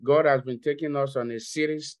God has been taking us on a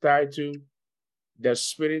series titled The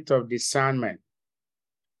Spirit of Discernment.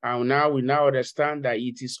 And now we understand that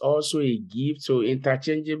it is also a gift. So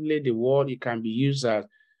interchangeably, the word, it can be used as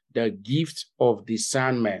the gift of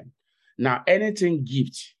discernment. Now, anything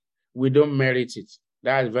gift, we don't merit it.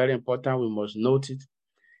 That is very important. We must note it.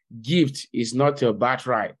 Gift is not your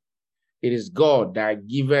birthright. It is God that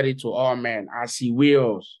giveth it to all men as he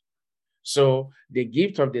wills. So the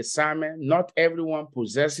gift of discernment, not everyone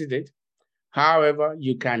possesses it. However,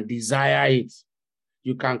 you can desire it.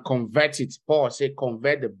 You can convert it. Paul said,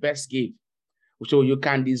 convert the best gift. So you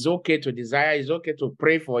can, it's okay to desire, it's okay to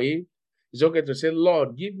pray for it. It's okay to say,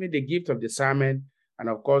 Lord, give me the gift of discernment. And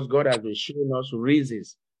of course, God has been showing us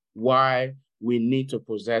reasons why we need to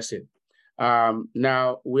possess it.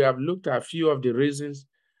 Now, we have looked at a few of the reasons.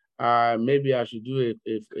 Maybe I should do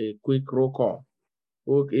a quick roll call.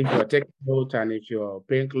 If you're taking note and if you're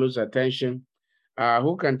paying close attention,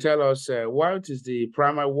 who can tell us what is the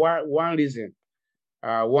primary one reason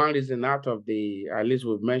out of the, at least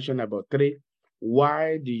we've mentioned about three.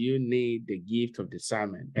 Why do you need the gift of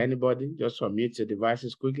discernment? Anybody? Just unmute your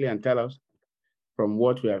devices quickly and tell us from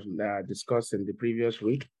what we have discussed in the previous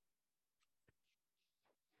week.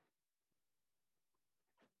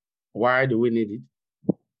 Why do we need it?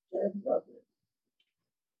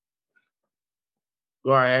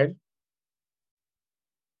 Go ahead.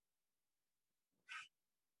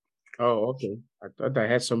 Oh, okay. I thought I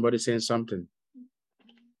heard somebody saying something.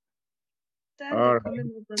 All right.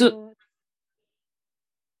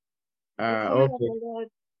 Okay.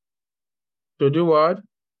 To do what?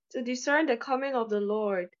 To discern the coming of the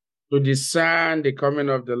Lord. To discern the coming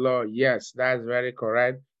of the Lord. Yes, that's very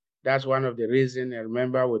correct. That's one of the reasons.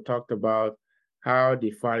 Remember, we talked about how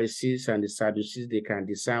the Pharisees and the Sadducees, they can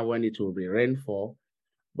discern when it will be rainfall.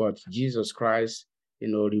 But Jesus Christ,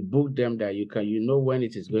 rebuked them that you know when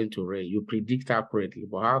it is going to rain. You predict accurately.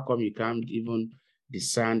 But how come you can't even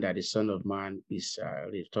discern that the Son of Man is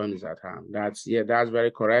return is at hand? That's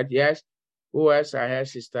very correct. Yes. Who else? I heard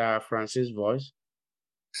Sister Francis' voice.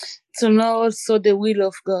 To know also the will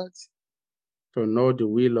of God. To know the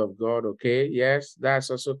will of God. Okay. Yes, that's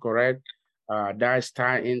also correct. That's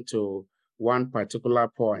tied into one particular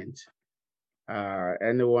point.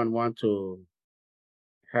 Anyone want to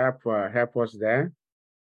help us there?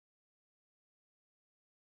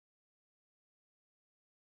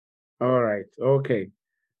 All right. Okay.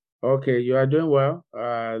 Okay, you are doing well.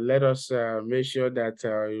 Let us make sure that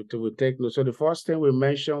we take note. So the first thing we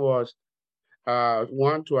mentioned was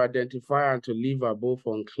one, to identify and to live above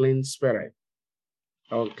unclean spirit.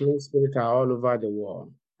 Unclean spirits are all over the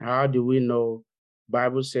world. How do we know?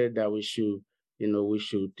 Bible said that we should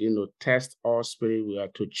test all spirit. We are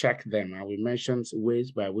to check them, and we mentioned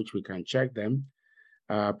ways by which we can check them.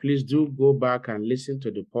 Please do go back and listen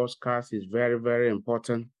to the podcast. It's very, very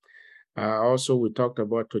important. Also, we talked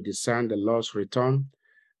about to discern the Lord's return,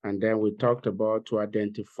 and then we talked about to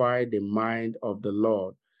identify the mind of the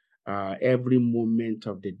Lord every moment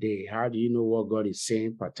of the day. How do you know what God is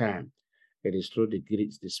saying per time? It is through the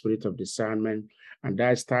spirit of discernment, and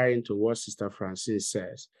that's tying to what Sister Francis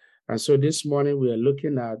says. And so this morning we are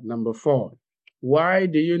looking at number 4. Why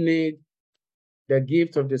do you need the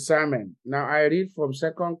gift of discernment? Now I read from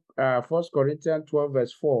 1 Corinthians 12,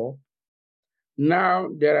 verse 4. Now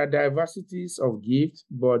there are diversities of gifts,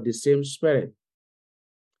 but the same Spirit.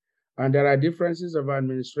 And there are differences of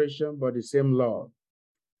administration, but the same Lord.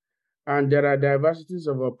 And there are diversities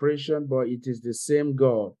of operation, but it is the same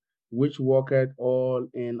God, which worketh all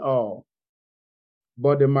in all.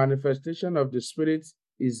 But the manifestation of the Spirit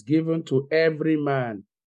is given to every man.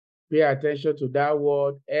 Pay attention to that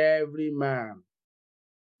word, every man.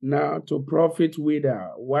 Now, to profit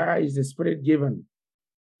whither? Why is the Spirit given?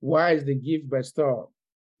 Why is the gift bestowed?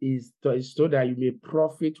 Is so that you may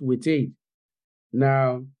profit with it.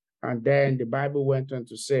 Now, and then the Bible went on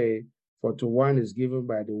to say, for to one is given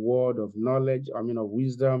by the word of knowledge, of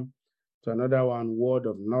wisdom, to another one word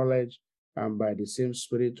of knowledge, and by the same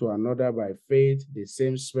Spirit, to another by faith, the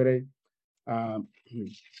same Spirit, and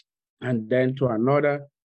then to another,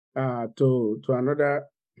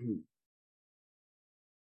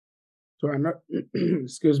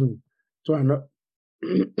 excuse me, to another,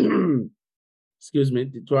 excuse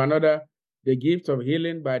me, to another, the gift of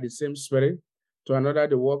healing by the same Spirit, to another,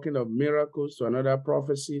 the working of miracles, to another,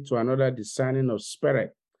 prophecy, to another, discerning of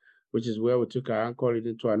spirit, which is where we took our anchor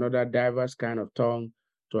reading, to another, diverse kind of tongue,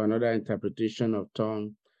 to another, interpretation of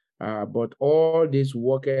tongue. But all these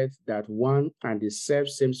worketh that one and the same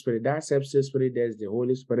Spirit, that same Spirit, there's the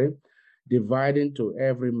Holy Spirit, dividing to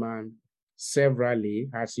every man severally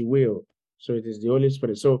as he will. So it is the Holy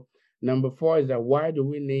Spirit. So Number 4 is that why do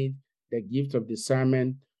we need the gift of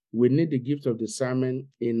discernment? We need the gift of discernment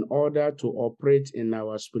in order to operate in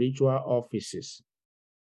our spiritual offices.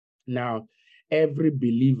 Now, every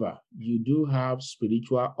believer, you do have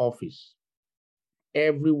spiritual office.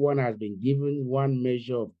 Everyone has been given one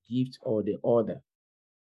measure of gift or the other.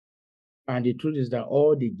 And the truth is that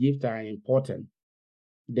all the gifts are important.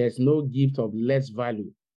 There's no gift of less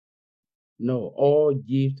value. No, all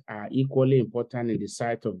gifts are equally important in the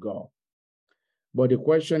sight of God. But the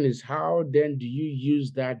question is, how then do you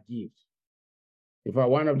use that gift? In fact,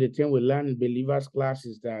 one of the things we learn in believers class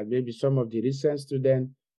is that maybe some of the recent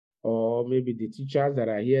students or maybe the teachers that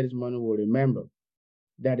are here this morning will remember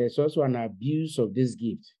that there's also an abuse of this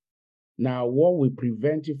gift. Now, what will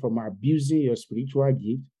prevent you from abusing your spiritual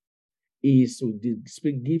gift is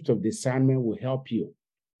the gift of discernment will help you.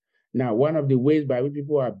 Now, one of the ways by which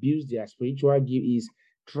people abuse their spiritual gift is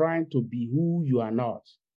trying to be who you are not.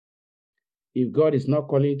 If God is not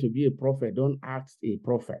calling you to be a prophet, don't act a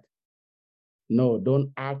prophet. No,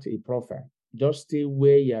 don't act a prophet. Just stay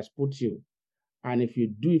where He has put you. And if you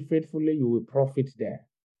do it faithfully, you will profit there.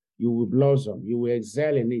 You will blossom. You will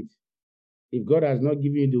excel in it. If God has not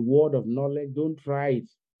given you the word of knowledge, don't try it.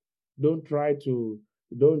 Don't try to,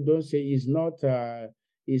 don't say it's not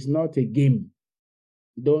a game.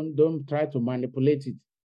 Don't try to manipulate it.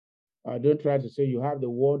 Don't try to say you have the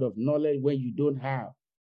word of knowledge when you don't have.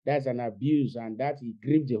 That's an abuse, and that it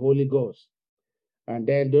grieves the Holy Ghost. And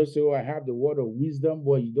then don't say, oh, I have the word of wisdom,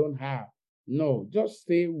 but you don't have. No, just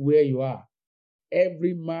stay where you are.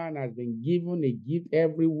 Every man has been given a gift.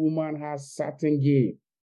 Every woman has certain gift.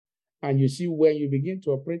 And you see, when you begin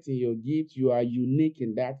to operate in your gift, you are unique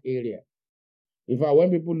in that area. In fact, when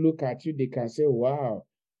people look at you, they can say, wow,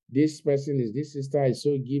 this sister is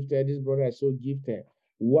so gifted, this brother is so gifted.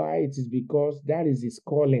 Why? It is because that is his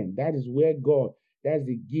calling. That is where God, that's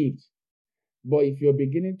the gift. But if you're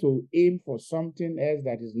beginning to aim for something else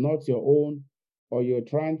that is not your own, or you're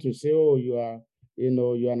trying to say, oh, you're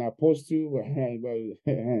an apostle,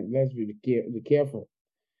 let's be careful.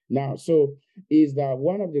 Now, so is that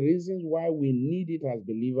one of the reasons why we need it as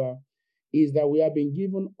believer is that we have been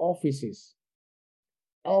given offices.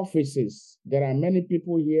 Offices. There are many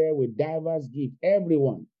people here with diverse gifts.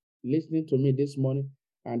 Everyone listening to me this morning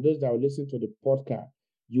and those that will listen to the podcast,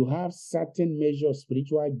 you have certain measure of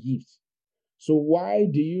spiritual gifts. So why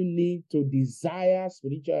do you need to desire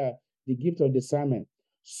the gift of discernment?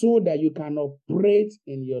 So that you can operate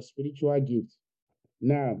in your spiritual gift.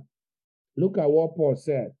 Now, look at what Paul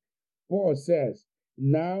said. Paul says,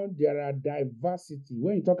 now there are diversity.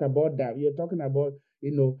 When you talk about that, you're talking about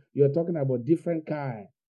different kinds.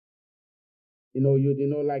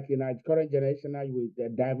 Like in our current generation now,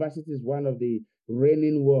 diversity is one of the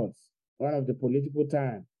reigning words, one of the political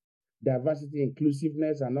times. Diversity,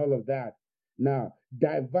 inclusiveness, and all of that. Now,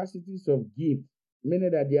 diversities of gift,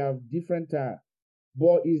 meaning that they have different types,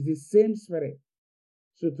 but it's the same spirit.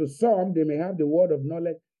 So to some, they may have the word of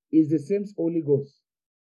knowledge, it's the same Holy Ghost.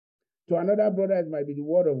 To another brother, it might be the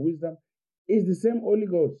word of wisdom, it's the same Holy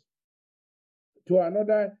Ghost. To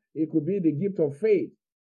another, it could be the gift of faith.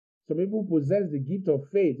 Some people possess the gift of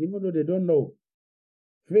faith, even though they don't know.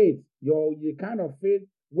 Faith, the kind of faith,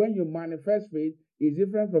 when you manifest faith, is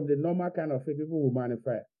different from the normal kind of faith people will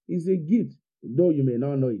manifest. It's a gift, though you may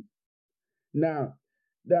not know it. Now,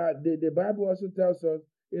 the Bible also tells us,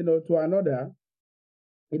 to another,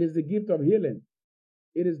 it is the gift of healing.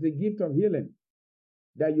 It is the gift of healing.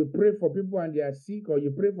 That you pray for people and they are sick, or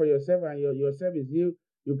you pray for yourself and yourself is healed.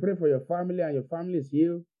 You pray for your family and your family is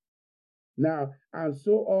healed. Now, and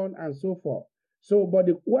so on and so forth. So, but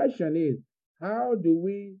the question is, how do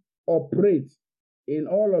we operate in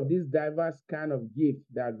all of these diverse kind of gifts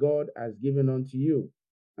that God has given unto you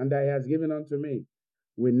and that He has given unto me?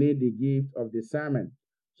 We need the gift of discernment.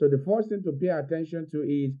 So the first thing to pay attention to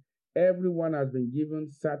is everyone has been given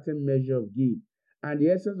certain measure of gift. And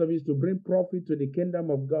the essence of it is to bring profit to the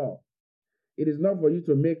kingdom of God. It is not for you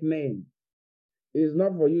to make name. It is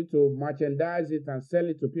not for you to merchandise it and sell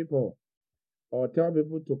it to people or tell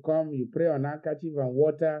people to come, you pray on handkerchief and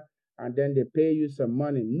water, and then they pay you some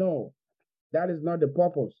money. No, that is not the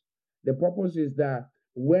purpose. The purpose is that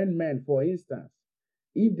when men, for instance,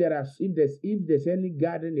 if there's any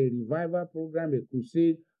gathering, a revival program, a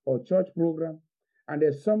crusade or church program, and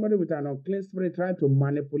there's somebody with an unclean spirit trying to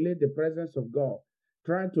manipulate the presence of God,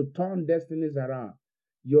 trying to turn destinies around,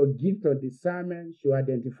 your gift of discernment should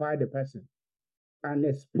identify the person and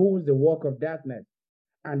expose the work of darkness,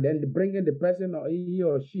 and then bringing the person or he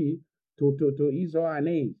or she to his or her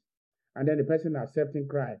knees, and then the person accepting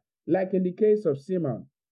Christ. Like in the case of Simon,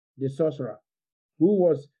 the sorcerer, who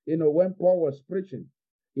was, when Paul was preaching,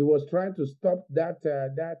 He was trying to stop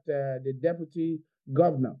the deputy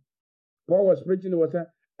governor. Paul was preaching,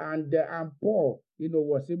 and Paul,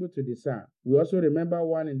 was able to discern. We also remember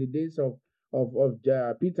one in the days of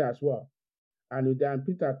Peter as well. And then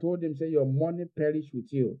Peter told him, say, your money perish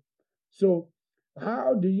with you. So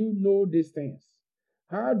how do you know these things?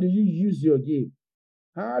 How do you use your gift?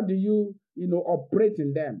 How do you, operate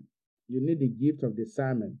in them? You need the gift of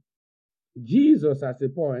discernment. Jesus, at a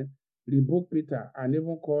point, rebuked Peter and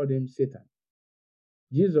even called him Satan.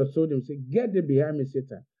 Jesus told him, say, get thee behind me,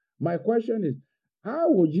 Satan. My question is,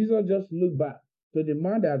 how would Jesus just look back to the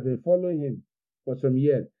man that has been following him for some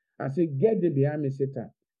years and say, get thee behind me,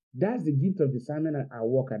 Satan? That's the gift of discernment at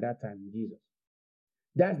work at that time, Jesus.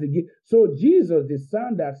 That's the gift. So Jesus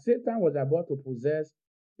discerned that Satan was about to possess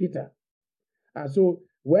Peter. And so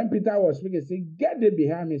when Peter was speaking, he said, get thee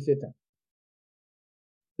behind me, Satan.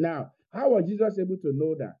 Now, how was Jesus able to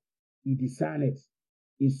know that? He discerned it.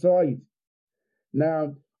 He saw it.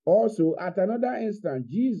 Now, also, at another instance,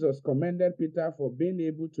 Jesus commended Peter for being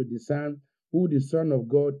able to discern who the Son of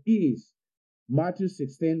God is. Matthew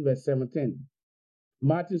 16, verse 17.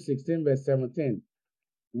 Matthew 16, verse 17.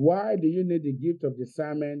 Why do you need the gift of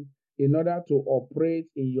discernment? In order to operate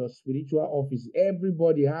in your spiritual office.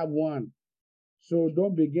 Everybody have one. So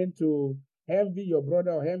don't begin to envy your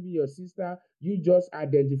brother or envy your sister. You just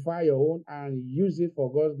identify your own and use it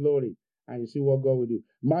for God's glory. And you see what God will do.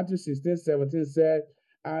 Matthew 16, 17 said,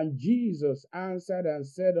 and Jesus answered and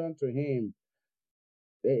said unto him,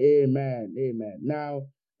 amen, amen. Now,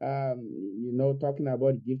 talking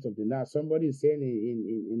about the gift of the now, somebody is saying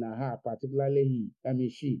in a heart, particularly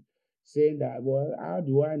she, saying that, well, how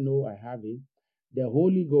do I know I have it? The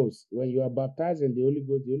Holy Ghost, when you are baptized in the Holy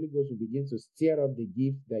Ghost will begin to stir up the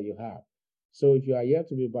gift that you have. So if you are yet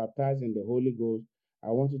to be baptized in the Holy Ghost,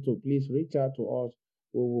 I want you to please reach out to us.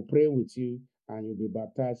 We will pray with you and you'll be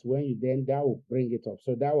baptized. When you that will bring it up.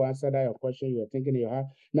 So that will answer that your question you were thinking in your heart.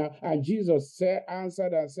 Now, and Jesus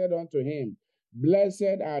answered and said unto him,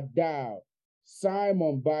 blessed art thou,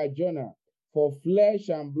 Simon Bar-Jonah, for flesh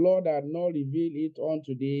and blood had not revealed it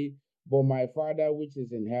unto thee, but my Father which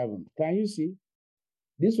is in heaven. Can you see?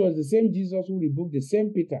 This was the same Jesus who rebuked the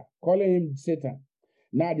same Peter, calling him Satan.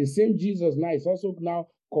 Now, the same Jesus now is also now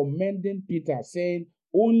commending Peter, saying,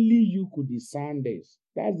 only you could discern this.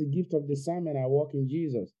 That's the gift of discernment I walk in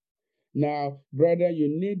Jesus. Now, brother, you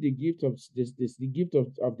need the gift of the gift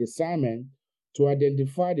of discernment to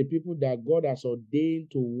identify the people that God has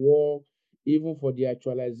ordained to walk even for the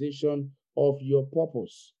actualization of your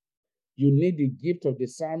purpose. You need the gift of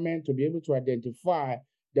discernment to be able to identify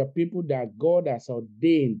the people that God has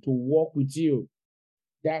ordained to walk with you.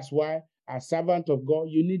 That's why, as servant of God,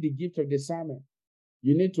 you need the gift of discernment.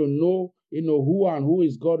 You need to know, who and who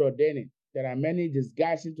is God ordaining. There are many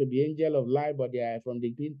disguising to be angel of light, but they are from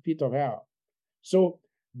the pit of hell. So,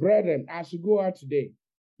 brethren, as you go out today,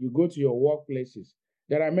 you go to your workplaces.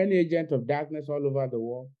 There are many agents of darkness all over the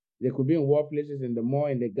world. They could be in workplaces, in the mall,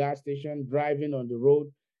 in the gas station, driving on the road.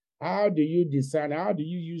 How do you discern? How do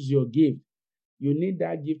you use your gift? You need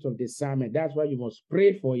that gift of discernment. That's why you must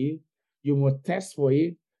pray for it. You must test for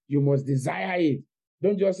it. You must desire it.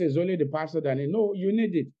 Don't just say it's only the pastor that needs. No, you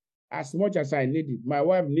need it as much as I need it. My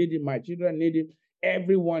wife needs it. My children need it.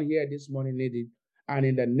 Everyone here this morning needs it. And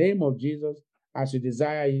in the name of Jesus, as you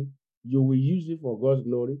desire it, you will use it for God's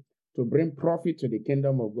glory, to bring profit to the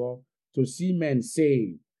kingdom of God, to see men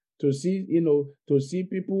saved, to see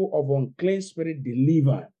people of unclean spirit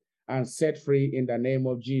delivered and set free in the name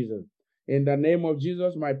of Jesus. In the name of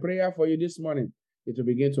Jesus, my prayer for you this morning is to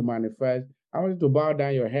begin to manifest. I want you to bow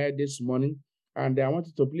down your head this morning, and I want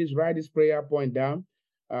you to please write this prayer point down.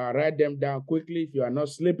 Write them down quickly if you are not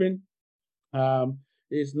sleeping.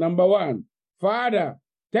 It's number one. Father,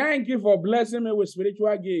 thank you for blessing me with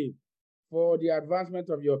spiritual gift for the advancement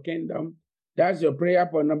of your kingdom. That's your prayer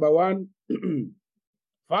point number one.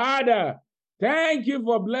 Father, thank you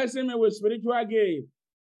for blessing me with spiritual gift,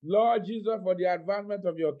 Lord Jesus, for the advancement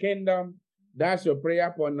of your kingdom. That's your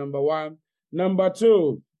prayer point number one. Number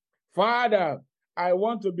two, Father, I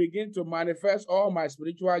want to begin to manifest all my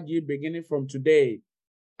spiritual gift beginning from today.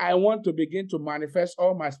 I want to begin to manifest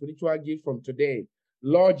all my spiritual gift from today.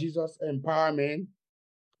 Lord Jesus, empower me.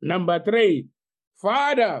 Number three,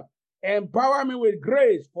 Father, empower me with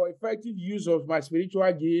grace for effective use of my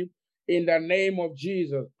spiritual gift in the name of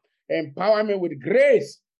Jesus. Empower me with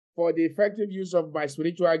grace for the effective use of my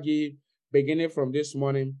spiritual gift beginning from this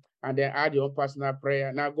morning, and then add your own personal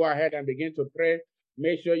prayer. Now go ahead and begin to pray.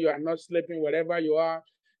 Make sure you are not sleeping wherever you are.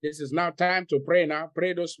 This is now time to pray now.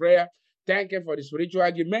 Pray those prayers. Thank you for the spiritual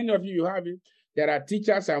gift. Many of you have it. There are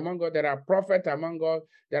teachers among us. There are prophets among us.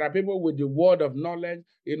 There are people with the word of knowledge,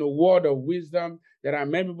 word of wisdom. There are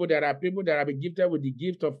many people. There are people that have been gifted with the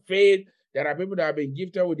gift of faith. There are people that have been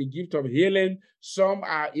gifted with the gift of healing. Some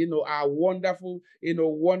are, are wonderful,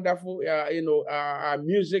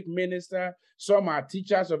 music minister. Some are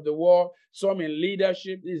teachers of the word. Some in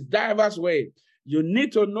leadership. It's diverse way. You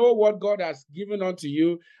need to know what God has given unto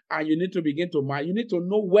you, and you need to you need to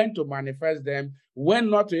know when to manifest them, when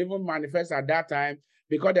not to even manifest at that time,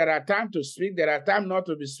 because there are times to speak, there are times not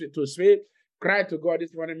to speak. Cry to God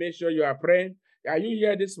this morning. Make sure you are praying. Are you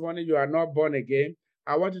here this morning? You are not born again.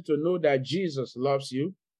 I want you to know that Jesus loves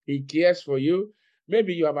you. He cares for you.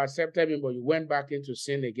 Maybe you have accepted him, but you went back into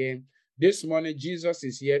sin again. This morning, Jesus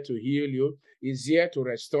is here to heal you. He's here to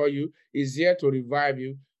restore you. He's here to revive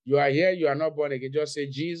you. You are here, you are not born again. Just say,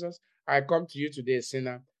 Jesus, I come to you today,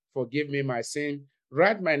 sinner. Forgive me my sin.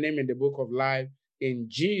 Write my name in the book of life. In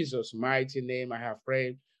Jesus' mighty name, I have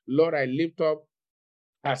prayed. Lord, I lift up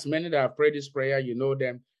as many that have prayed this prayer, you know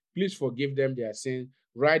them. Please forgive them their sin.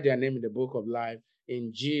 Write their name in the book of life.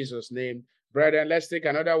 In Jesus' name. Brethren, let's take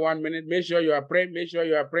another 1 minute. Make sure you are praying. Make sure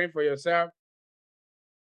you are praying for yourself.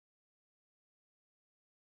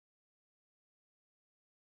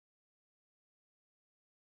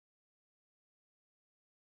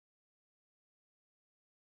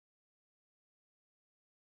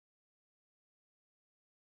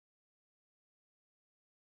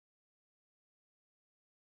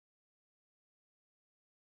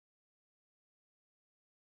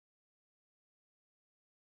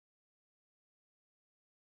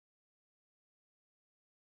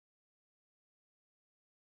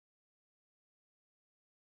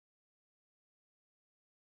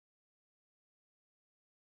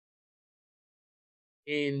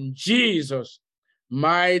 In Jesus'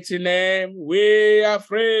 mighty name, we are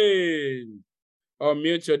free.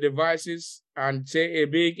 Unmute your devices and say a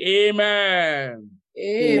big amen.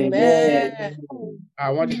 Amen. I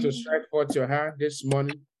want you to stretch forth your hand this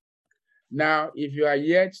morning. Now, if you are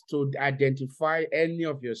yet to identify any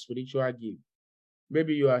of your spiritual gifts,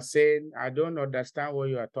 maybe you are saying, I don't understand what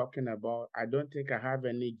you are talking about. I don't think I have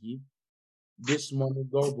any gift. This morning,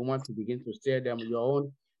 God will want to begin to stir them your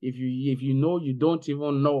own. If you know you don't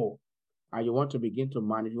even know, and you want to begin to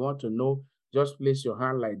if you want to know, just place your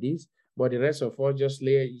hand like this. But the rest of us, just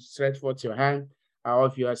stretch forth your hand. Or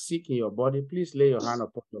if you are sick in your body, please lay your hand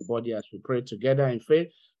upon your body as we pray together in faith.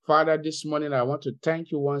 Father, this morning I want to thank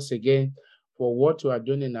you once again for what you are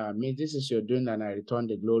doing in our midst. This is your doing, and I return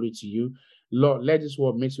the glory to you. Lord, let this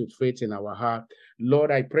word mix with faith in our heart. Lord,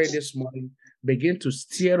 I pray this morning, begin to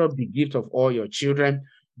stir up the gift of all your children,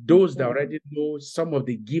 those that already know some of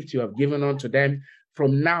the gifts you have given unto them.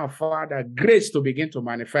 From now, Father, grace to begin to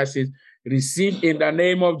manifest it. Receive in the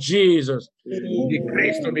name of Jesus. Amen. The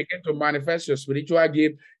grace to begin to manifest your spiritual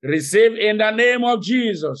gift. Receive in the name of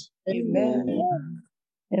Jesus. Amen.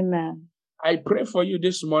 Amen. I pray for you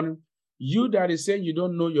this morning. You that is saying you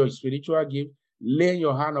don't know your spiritual gift, lay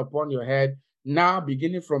your hand upon your head. Now,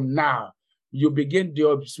 beginning from now,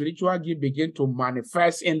 your spiritual gift begin to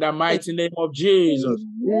manifest in the mighty name of Jesus.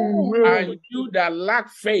 And you that lack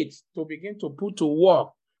faith to begin to put to work,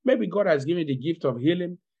 maybe God has given the gift of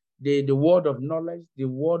healing, the word of knowledge, the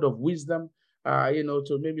word of wisdom,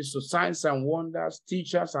 to maybe signs and wonders,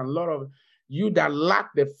 teachers, and a lot of you that lack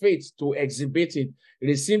the faith to exhibit it,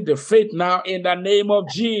 receive the faith now in the name of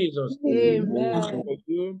Jesus. Amen. For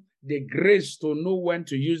you, the grace to know when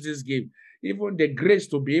to use this gift, even the grace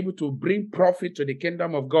to be able to bring profit to the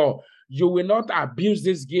kingdom of God. You will not abuse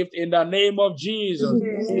this gift in the name of Jesus.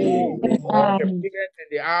 All the parents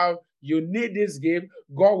in the house, you need this gift.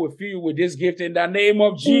 God will fill you with this gift in the name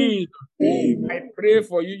of Jesus. I pray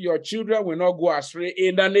for you. Your children will not go astray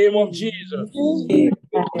in the name of Jesus.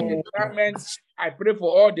 I pray for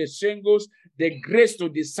all the singles, the grace to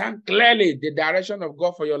discern clearly the direction of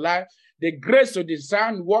God for your life, the grace to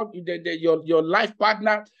discern what your life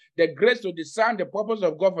partner, the grace to discern the purpose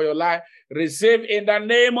of God for your life. Receive in the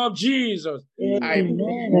name of Jesus. I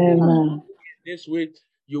pray this week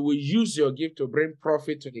you will use your gift to bring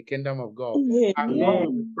profit to the kingdom of God. And God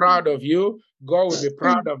will be proud of you. God will be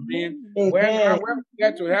proud of me. When we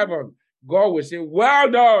get to heaven, God will say,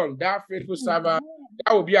 well done, that faithful servant.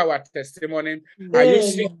 That will be our testimony. Are you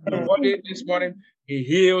sick in your body this morning? Be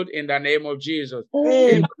healed in the name of Jesus.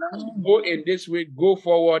 Go in this week, go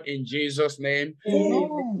forward in Jesus' name.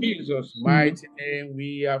 In Jesus' mighty name,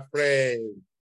 we are praying.